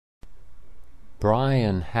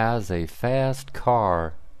Brian has a fast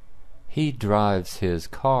car. He drives his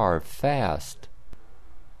car fast.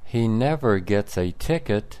 He never gets a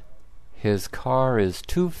ticket. His car is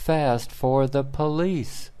too fast for the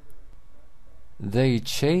police. They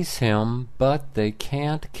chase him, but they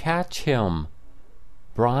can't catch him.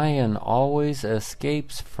 Brian always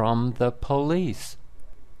escapes from the police.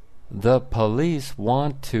 The police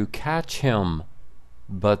want to catch him,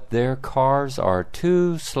 but their cars are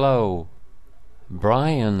too slow.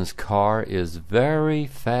 Brian's car is very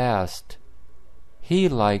fast. He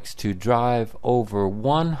likes to drive over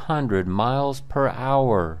 100 miles per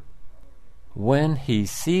hour. When he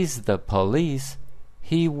sees the police,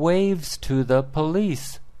 he waves to the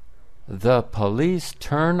police. The police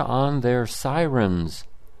turn on their sirens.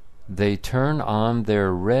 They turn on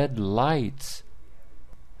their red lights.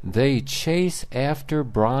 They chase after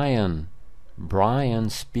Brian. Brian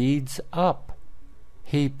speeds up.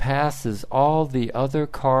 He passes all the other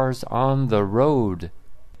cars on the road.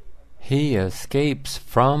 He escapes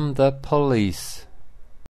from the police.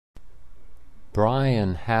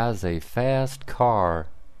 Brian has a fast car.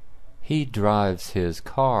 He drives his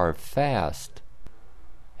car fast.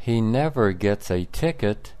 He never gets a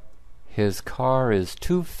ticket. His car is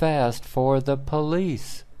too fast for the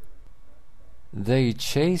police. They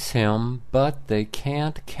chase him, but they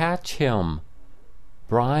can't catch him.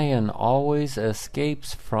 Brian always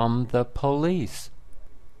escapes from the police.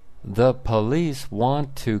 The police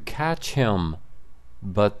want to catch him,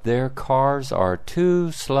 but their cars are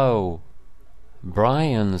too slow.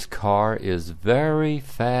 Brian's car is very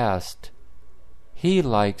fast. He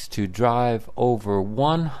likes to drive over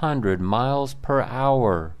 100 miles per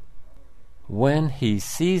hour. When he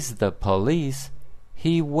sees the police,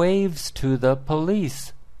 he waves to the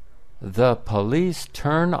police. The police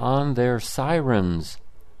turn on their sirens.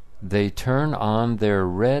 They turn on their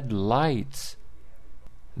red lights.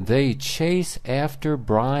 They chase after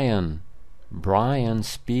Brian. Brian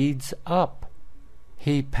speeds up.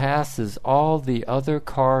 He passes all the other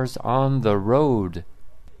cars on the road.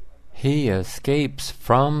 He escapes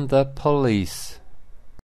from the police.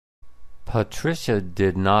 Patricia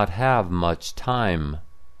did not have much time.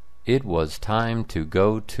 It was time to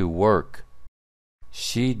go to work.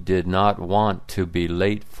 She did not want to be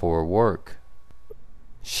late for work.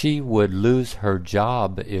 She would lose her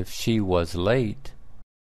job if she was late.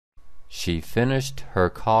 She finished her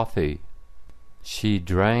coffee. She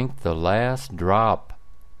drank the last drop.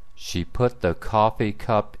 She put the coffee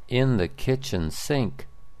cup in the kitchen sink.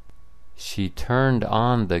 She turned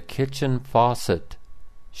on the kitchen faucet.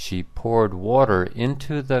 She poured water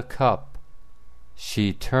into the cup.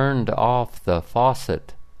 She turned off the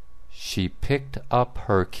faucet. She picked up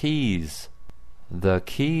her keys. The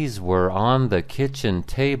keys were on the kitchen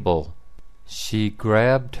table. She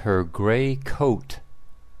grabbed her gray coat.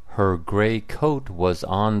 Her gray coat was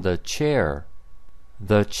on the chair.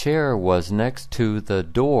 The chair was next to the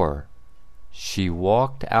door. She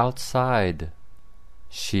walked outside.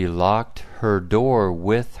 She locked her door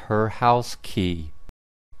with her house key.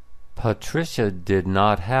 Patricia did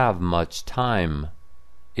not have much time.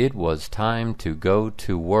 It was time to go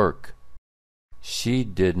to work. She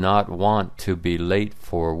did not want to be late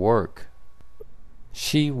for work.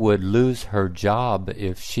 She would lose her job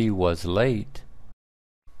if she was late.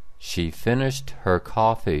 She finished her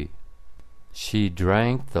coffee. She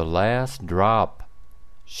drank the last drop.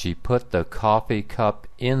 She put the coffee cup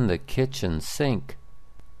in the kitchen sink.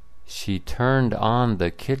 She turned on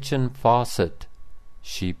the kitchen faucet.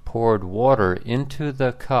 She poured water into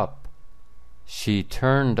the cup. She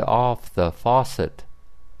turned off the faucet.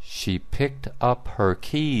 She picked up her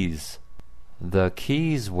keys. The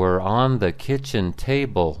keys were on the kitchen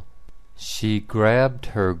table. She grabbed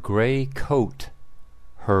her gray coat.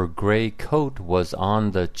 Her gray coat was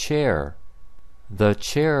on the chair. The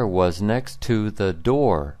chair was next to the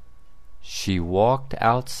door. She walked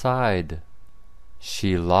outside.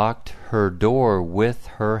 She locked her door with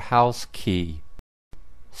her house key.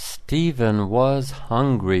 Stephen was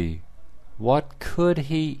hungry. What could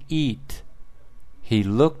he eat? He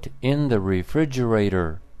looked in the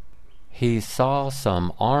refrigerator. He saw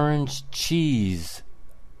some orange cheese.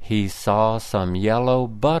 He saw some yellow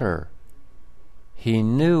butter. He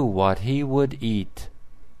knew what he would eat.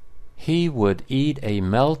 He would eat a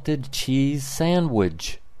melted cheese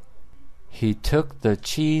sandwich. He took the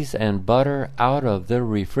cheese and butter out of the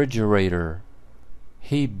refrigerator.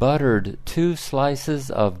 He buttered 2 slices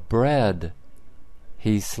of bread.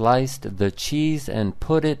 He sliced the cheese and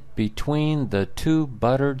put it between the 2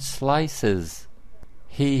 buttered slices.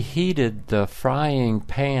 He heated the frying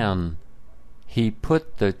pan. he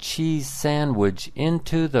put the cheese sandwich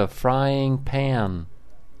into the frying pan.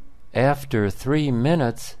 After 3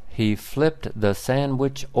 minutes, he flipped the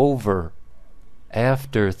sandwich over.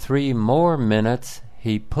 After 3 more minutes,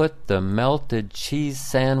 he put the melted cheese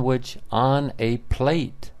sandwich on a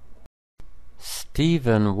plate.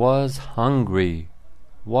 Stephen was hungry.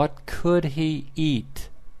 What could he eat?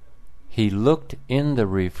 He looked in the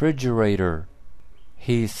refrigerator.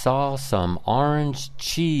 He saw some orange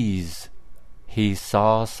cheese. He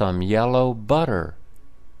saw some yellow butter.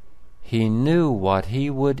 He knew what he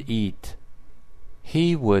would eat.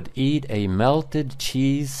 He would eat a melted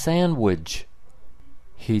cheese sandwich.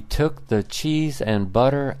 He took the cheese and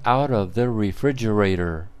butter out of the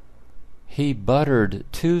refrigerator. He buttered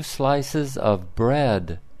 2 slices of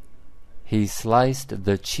bread. He sliced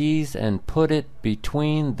the cheese and put it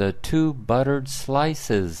between the 2 buttered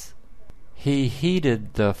slices. He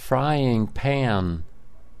heated the frying pan.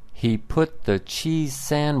 He put the cheese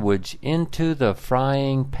sandwich into the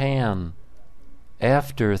frying pan.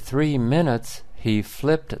 After 3 minutes, he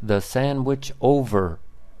flipped the sandwich over.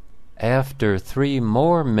 After 3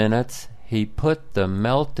 more minutes, he put the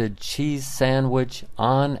melted cheese sandwich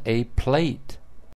on a plate.